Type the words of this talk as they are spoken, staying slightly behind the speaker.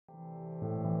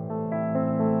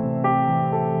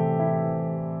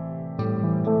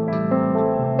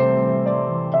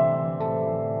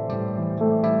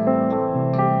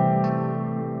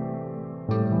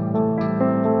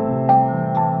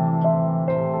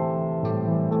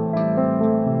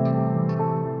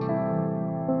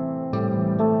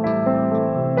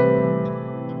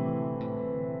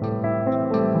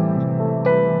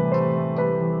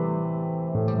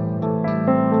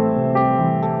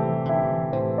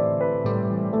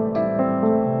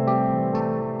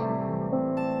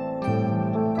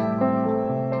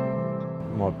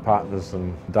partners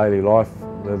in daily life,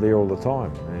 they're there all the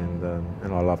time,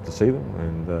 and I love to see them,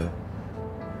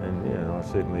 and yeah, I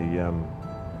certainly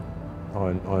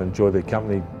I enjoy their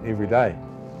company every day.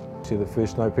 See the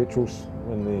first snow petrels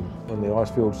when the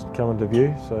ice fields come into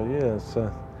view. So yeah,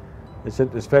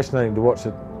 it's fascinating to watch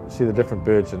it, see the different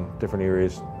birds in different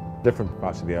areas, different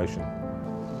parts of the ocean.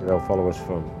 They'll follow us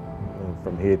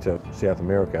from here to South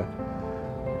America,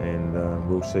 and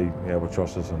we'll see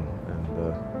albatrosses and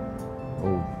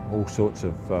all sorts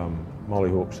of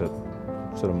mollyhawks that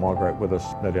sort of migrate with us.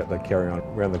 No doubt they carry on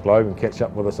around the globe and catch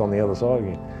up with us on the other side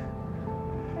again.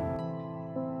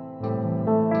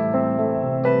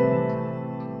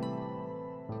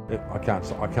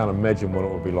 I can't imagine what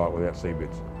it would be like without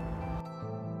seabirds.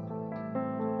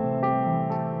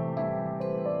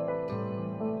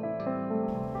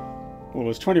 Well,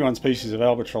 there's 21 species of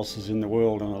albatrosses in the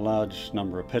world and a large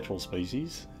number of petrel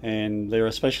species, and they're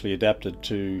especially adapted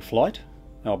to flight.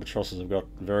 Albatrosses have got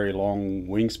very long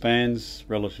wingspans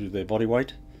relative to their body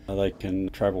weight. They can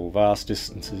travel vast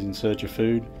distances in search of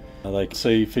food. They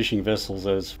see fishing vessels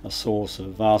as a source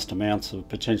of vast amounts of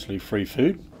potentially free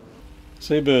food.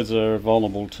 Seabirds are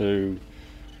vulnerable to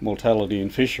mortality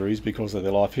in fisheries because of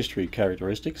their life history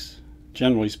characteristics.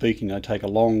 Generally speaking, they take a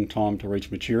long time to reach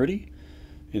maturity.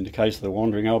 In the case of the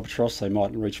wandering albatross, they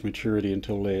mightn't reach maturity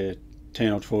until they're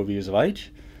 10 or 12 years of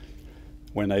age.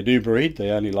 When they do breed, they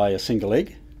only lay a single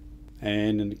egg,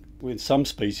 and with some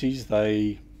species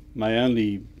they may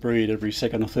only breed every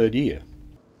second or third year.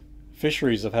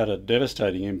 Fisheries have had a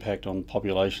devastating impact on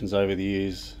populations over the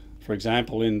years. For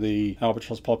example, in the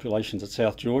albatross populations at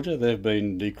South Georgia, they've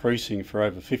been decreasing for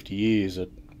over 50 years at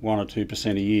 1 or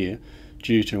 2% a year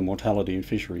due to mortality in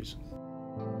fisheries.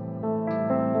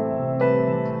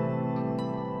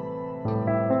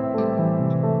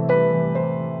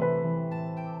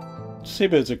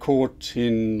 Seabirds are caught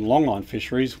in longline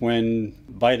fisheries when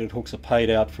baited hooks are paid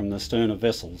out from the stern of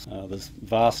vessels. There's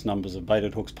vast numbers of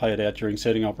baited hooks paid out during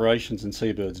setting operations, and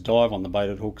seabirds dive on the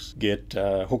baited hooks, get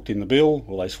hooked in the bill,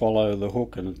 or they swallow the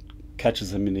hook and it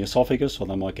catches them in the esophagus, or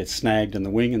they might get snagged in the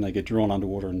wing and they get drawn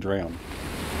underwater and drowned.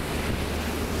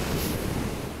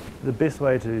 The best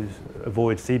way to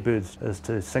avoid seabirds is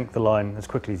to sink the line as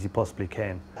quickly as you possibly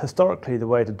can. Historically, the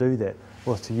way to do that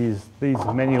was to use these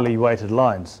manually weighted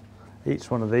lines.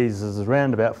 Each one of these is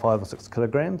around about 5 or 6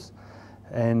 kilograms,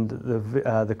 and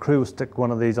the crew will stick one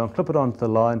of these on, clip it onto the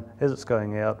line as it's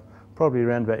going out, probably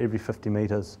around about every 50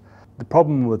 metres. The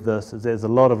problem with this is there's a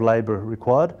lot of labour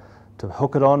required to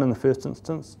hook it on in the first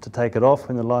instance, to take it off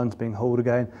when the line's being hauled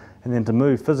again, and then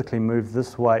to physically move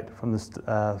this weight from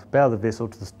the bow of the vessel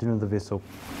to the stern of the vessel.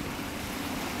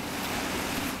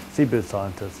 Seabird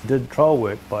scientists did trial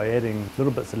work by adding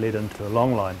little bits of lead into a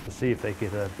longline to see if they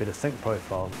get a better sink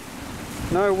profile.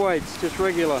 No weights, just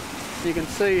regular. You can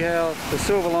see how the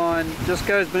silver line just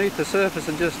goes beneath the surface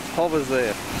and just hovers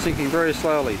there, sinking very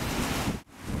slowly.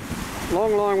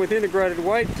 Long line with integrated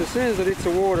weight, as soon as it hits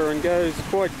the water and goes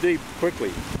quite deep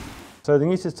quickly. So the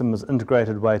new system is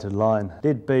integrated weighted line.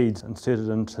 Lead beads inserted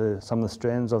into some of the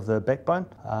strands of the backbone,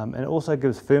 and it also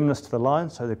gives firmness to the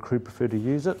line, so the crew prefer to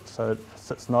use it, so it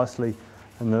sits nicely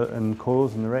in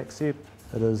coils in the racks here.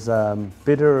 It is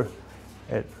better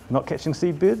at not catching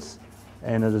seabirds,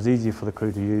 and it is easier for the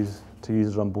crew to use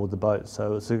it on board the boat.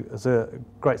 So it's a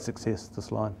great success,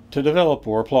 this line. To develop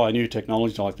or apply new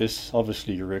technology like this,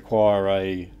 obviously you require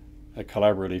a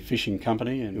collaborative fishing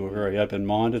company, and who are very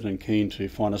open-minded and keen to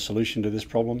find a solution to this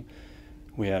problem.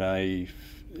 We had an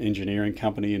engineering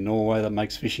company in Norway that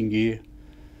makes fishing gear.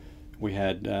 We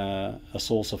had a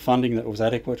source of funding that was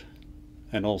adequate,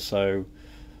 and also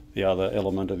the other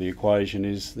element of the equation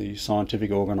is the scientific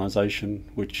organisation,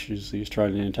 which is the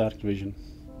Australian Antarctic Division.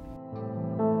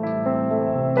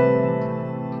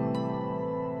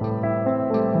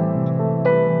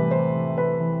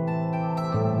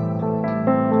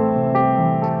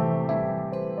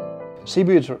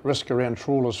 Seabirds are at risk around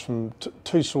trawlers from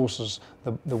two sources.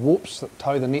 The warps that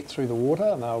tow the net through the water,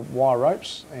 and they're wire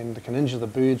ropes, and can injure the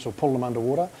birds or pull them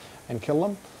underwater and kill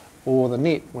them. Or the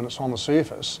net, when it's on the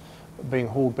surface, being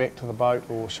hauled back to the boat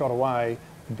or shot away,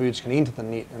 the birds can enter the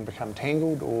net and become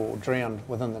tangled or drowned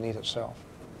within the net itself.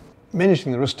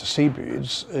 Managing the risk to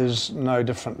seabirds is no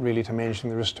different really to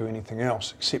managing the risk to anything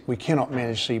else, except we cannot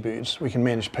manage seabirds, we can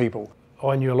manage people.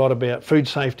 I knew a lot about food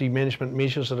safety management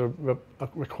measures that are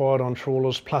required on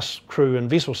trawlers, plus crew and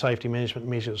vessel safety management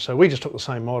measures. So we just took the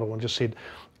same model and just said,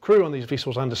 crew on these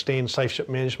vessels understand safe ship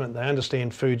management, they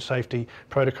understand food safety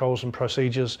protocols and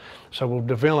procedures, so we'll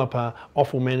develop a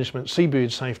offal management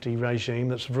seabird safety regime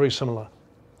that's very similar.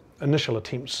 Initial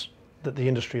attempts that the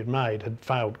industry had made had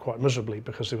failed quite miserably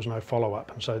because there was no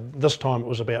follow-up. And so this time it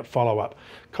was about follow-up,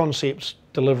 concepts,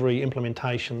 delivery,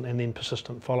 implementation, and then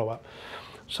persistent follow-up.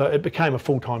 So it became a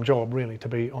full-time job really to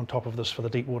be on top of this for the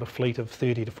Deepwater fleet of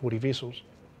 30 to 40 vessels.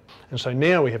 And so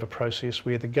now we have a process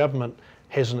where the government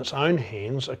has in its own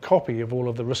hands a copy of all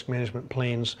of the risk management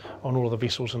plans on all of the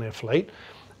vessels in our fleet.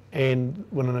 And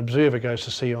when an observer goes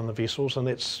to sea on the vessels, and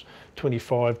that's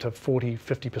 25 to 40,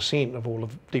 50% of all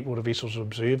of deepwater vessels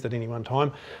observed at any one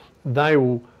time, they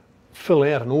will fill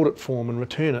out an audit form and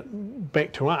return it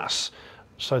back to us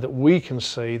so that we can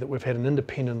see that we've had an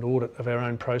independent audit of our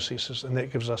own processes, and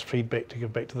that gives us feedback to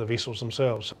give back to the vessels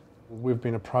themselves. We've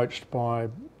been approached by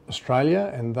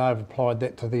Australia and they've applied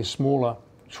that to their smaller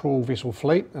trawl vessel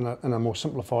fleet in a more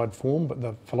simplified form, but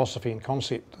the philosophy and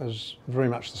concept is very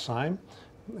much the same.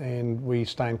 And we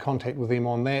stay in contact with them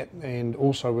on that, and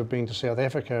also we've been to South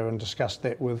Africa and discussed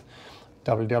that with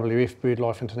WWF,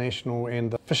 BirdLife International,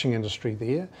 and the fishing industry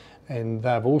there, and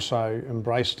they've also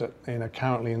embraced it and are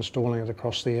currently installing it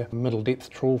across their middle depth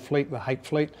trawl fleet, the Hake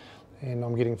fleet, and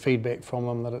I'm getting feedback from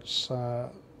them that it's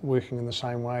working in the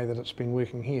same way that it's been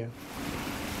working here.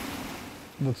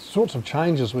 The sorts of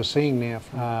changes we're seeing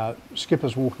now,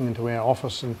 skippers walking into our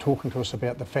office and talking to us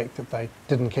about the fact that they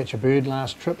didn't catch a bird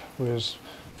last trip, whereas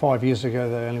 5 years ago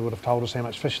they only would have told us how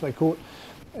much fish they caught,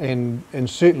 and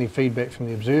certainly feedback from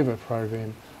the observer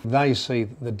program. They see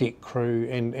the deck crew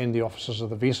and the officers of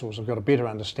the vessels have got a better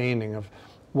understanding of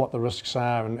what the risks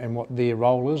are and what their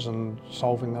role is in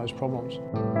solving those problems.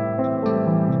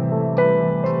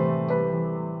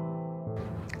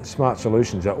 Smart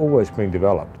solutions are always being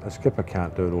developed. A skipper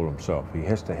can't do it all himself. He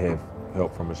has to have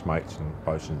help from his mates and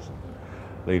bosuns and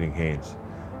leading hands.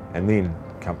 And then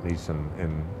companies and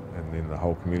then the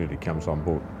whole community comes on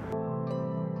board.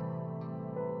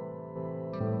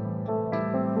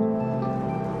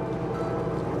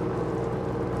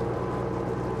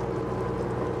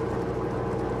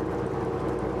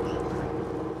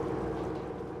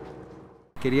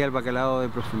 Quería el bacalao de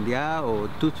profundidad o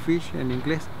toothfish en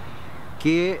inglés,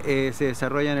 que se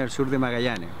desarrolla en el sur de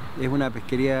Magallanes. Es una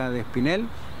pesquería de espinel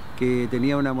que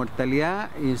tenía una mortalidad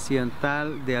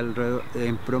incidental de alrededor,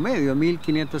 en promedio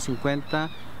 1.550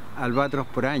 albatros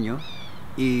por año,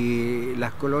 y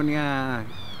las colonias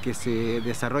que se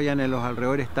desarrollan en los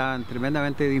alrededores estaban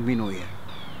tremendamente disminuidas.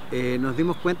 Nos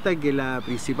dimos cuenta que la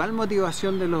principal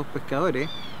motivación de los pescadores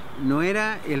no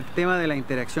era el tema de la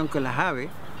interacción con las aves,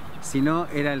 sino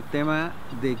era el tema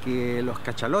de que los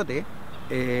cachalotes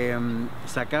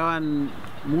sacaban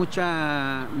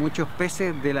muchos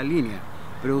peces de la línea,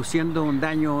 produciendo un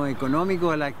daño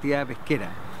económico a la actividad pesquera.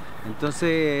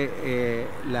 Entonces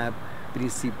la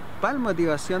principal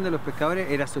motivación de los pescadores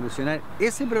era solucionar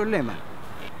ese problema.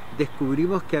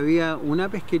 Descubrimos que había una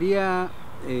pesquería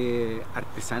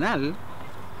artesanal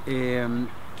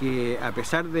que, a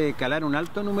pesar de calar un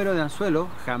alto número de anzuelos,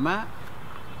 jamás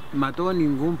mató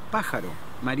ningún pájaro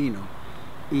marino.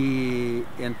 Y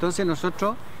entonces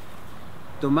nosotros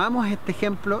tomamos este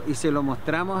ejemplo y se lo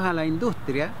mostramos a la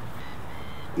industria,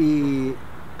 y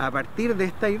a partir de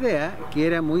esta idea, que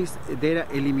era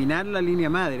eliminar la línea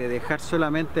madre, dejar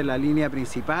solamente la línea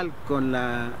principal con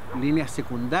la línea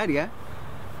secundaria,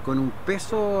 con un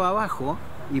peso abajo,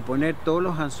 y poner todos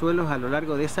los anzuelos a lo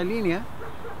largo de esa línea,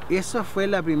 eso fue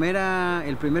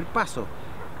el primer paso.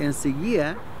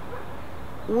 Enseguida,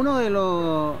 uno de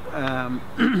los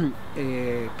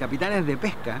capitanes de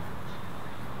pesca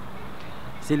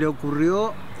se le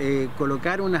ocurrió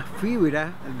colocar unas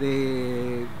fibras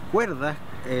de cuerdas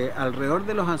alrededor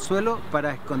de los anzuelos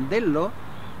para esconderlos,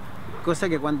 cosa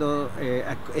que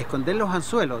esconder los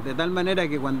anzuelos, de tal manera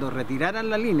que cuando retiraran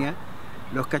la línea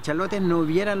los cachalotes no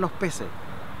vieran los peces.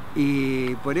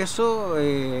 Y por eso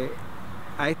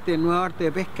a este nuevo arte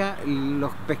de pesca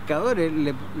los pescadores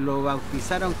lo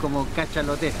bautizaron como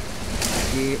cachalotera,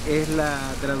 que es la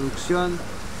traducción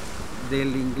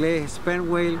del inglés sperm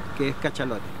whale, que es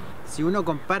cachalote. Si uno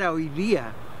compara hoy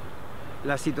día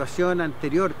la situación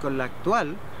anterior con la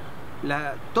actual,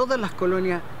 todas las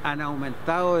colonias han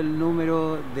aumentado el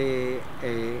número de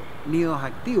nidos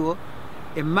activos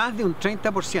en más de un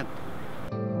 30%.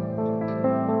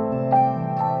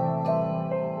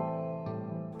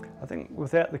 I think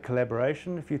without the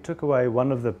collaboration, if you took away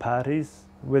one of the parties,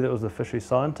 whether it was the fishery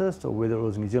scientist or whether it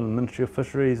was New Zealand Ministry of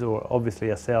Fisheries or obviously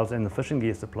ourselves and the fishing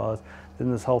gear suppliers,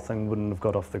 then this whole thing wouldn't have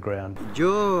got off the ground.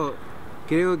 Yo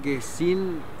creo que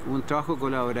sin un trabajo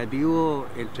colaborativo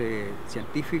entre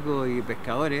científicos y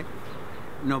pescadores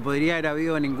no podría haber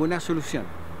habido ninguna solución.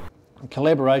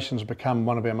 Collaboration's become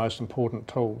one of our most important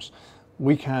tools.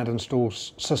 We can't install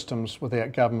systems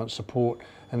without government support,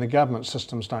 and the government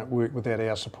systems don't work without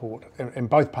our support, and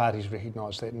both parties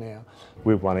recognise that now.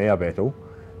 We've won our battle,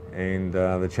 and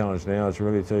the challenge now is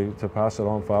really to pass it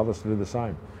on for others to do the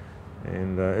same.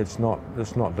 And it's not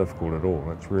difficult at all.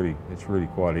 It's really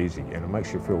quite easy, and it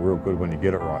makes you feel real good when you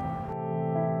get it right.